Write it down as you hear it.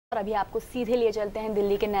और अभी आपको सीधे लिए चलते हैं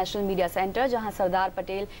दिल्ली के नेशनल मीडिया सेंटर, जहां सरदार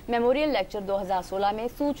पटेल मेमोरियल लेक्चर 2016 में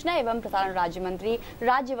सूचना एवं प्रसारण राज्य मंत्री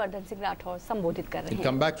राज्यवर्धन सिंह राठौर संबोधित कर रहे हैं।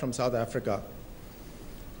 Come back from South Africa,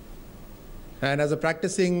 and as a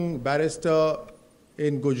practicing barrister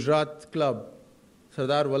in Gujarat Club,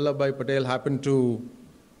 Sardar Vallabhbhai Patel happened to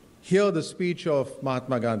hear the speech of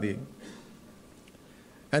Mahatma Gandhi,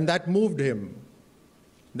 and that moved him.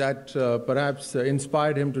 That perhaps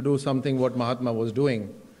inspired him to do something what Mahatma was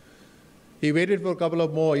doing. He waited for a couple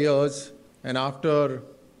of more years, and after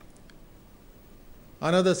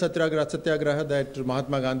another satyagraha that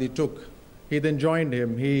Mahatma Gandhi took, he then joined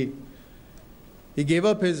him. He gave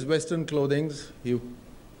up his Western clothings. He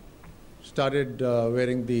started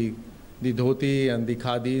wearing the dhoti and the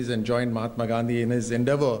khadis and joined Mahatma Gandhi in his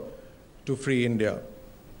endeavor to free India.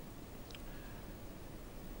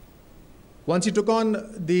 Once he took on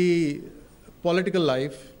the political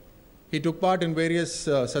life, he took part in various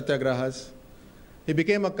satyagrahas. He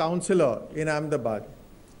became a councillor in Ahmedabad,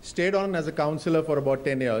 stayed on as a councillor for about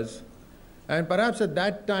 10 years. And perhaps at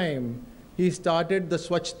that time, he started the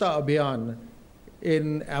Swachhta Abhiyan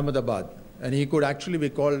in Ahmedabad. And he could actually be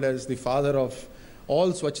called as the father of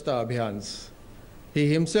all Swachhta Abhiyans.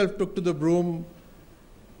 He himself took to the broom.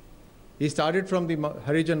 He started from the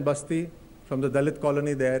Harijan Basti, from the Dalit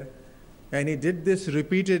colony there. And he did this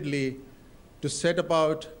repeatedly to set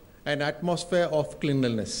about an atmosphere of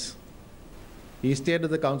cleanliness. He stayed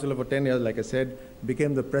as the councillor for 10 years, like I said,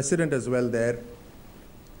 became the president as well there.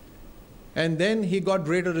 And then he got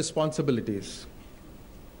greater responsibilities.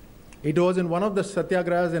 It was in one of the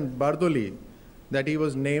satyagrahas in Bardoli that he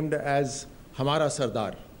was named as Hamara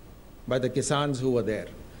Sardar by the Kisans who were there.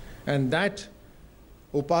 And that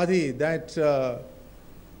upadhi, that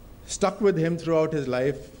stuck with him throughout his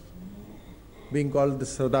life, being called the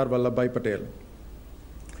Sardar Vallabhbhai Patel.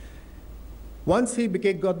 Once he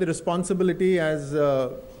got the responsibility as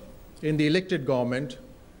in the elected government,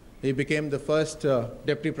 he became the first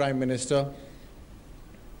deputy prime minister.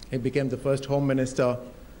 He became the first home minister.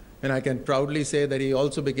 And I can proudly say that he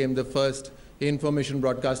also became the first information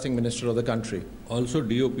broadcasting minister of the country. Also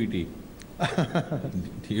DOPT.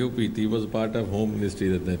 DOPT was part of home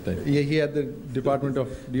ministry at that time. Yeah, he had the department of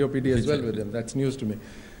DOPT as well with him. That's news to me.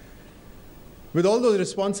 With all those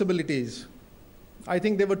responsibilities, I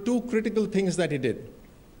think there were two critical things that he did.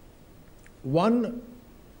 One,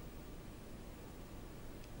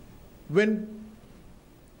 when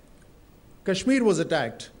Kashmir was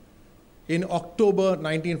attacked in October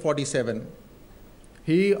 1947,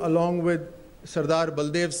 he, along with Sardar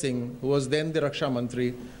Baldev Singh, who was then the Raksha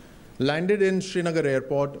Mantri, landed in Srinagar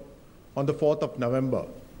airport on the 4th of November.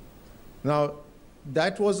 Now,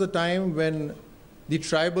 that was the time when the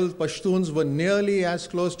tribal Pashtuns were nearly as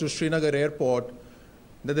close to Srinagar airport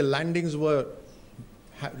that the landings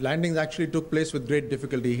actually took place with great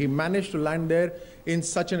difficulty. He managed to land there in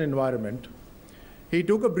such an environment. He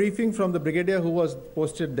took a briefing from the brigadier who was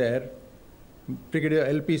posted there, Brigadier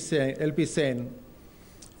LP Sen,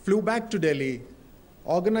 flew back to Delhi,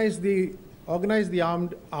 organized the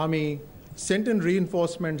armed army, sent in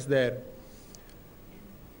reinforcements there,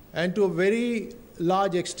 and to a very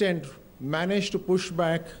large extent managed to push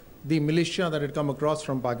back the militia that had come across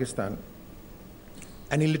from Pakistan.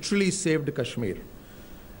 And he literally saved Kashmir.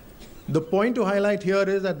 The point to highlight here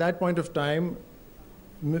is at that point of time,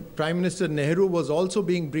 Prime Minister Nehru was also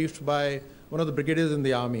being briefed by one of the brigadiers in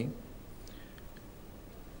the army.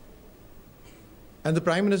 And the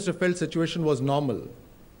Prime Minister felt the situation was normal.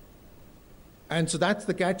 And so that's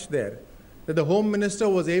the catch there, that the Home Minister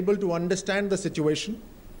was able to understand the situation,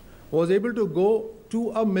 was able to go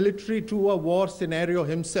to a military, to a war scenario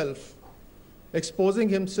himself, exposing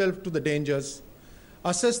himself to the dangers,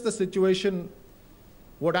 assess the situation,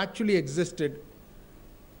 what actually existed,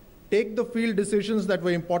 take the field decisions that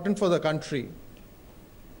were important for the country,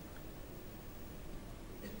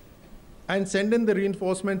 and send in the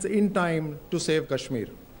reinforcements in time to save Kashmir.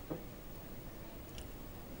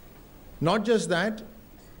 Not just that,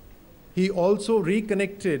 he also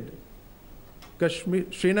reconnected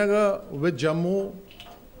Srinagar with Jammu,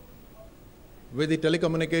 with the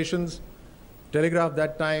telecommunications, telegraph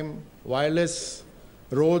that time, wireless,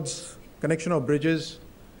 roads, connection of bridges.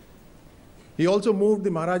 He also moved the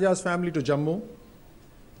Maharaja's family to Jammu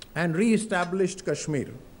and re-established Kashmir.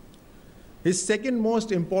 His second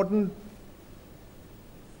most important,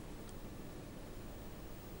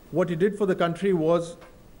 what he did for the country was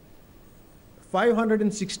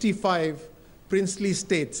 565 princely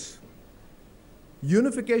states.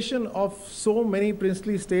 Unification of so many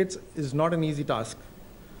princely states is not an easy task.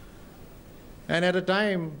 And at a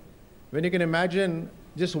time when you can imagine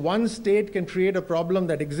just one state can create a problem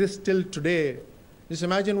that exists till today, just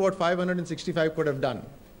imagine what 565 could have done.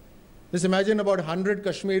 Just imagine about 100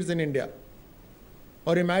 Kashmirs in India.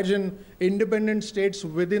 Or imagine independent states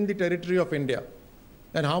within the territory of India.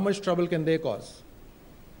 And how much trouble can they cause?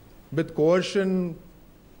 With coercion,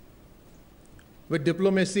 with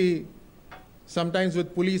diplomacy, sometimes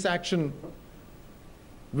with police action.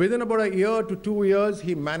 Within about a year to 2 years,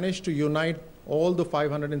 he managed to unite all the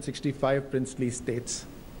 565 princely states.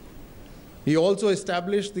 He also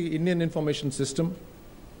established the Indian Information System,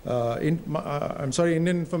 Indian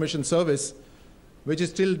Information Service, which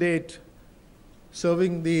is till date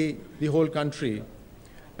serving the whole country.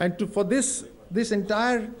 And for this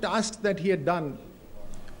entire task that he had done,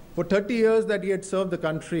 for 30 years that he had served the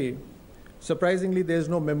country, surprisingly, there is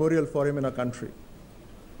no memorial for him in our country.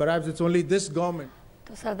 Perhaps it's only this government.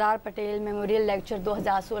 तो Sardar Patel memorial lecture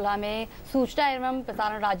 2016 में सूचना एवं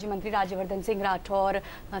प्रसारण राज्य मंत्री राज्यवर्धन सिंह राठौर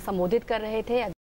संबोधित कर रहे थे।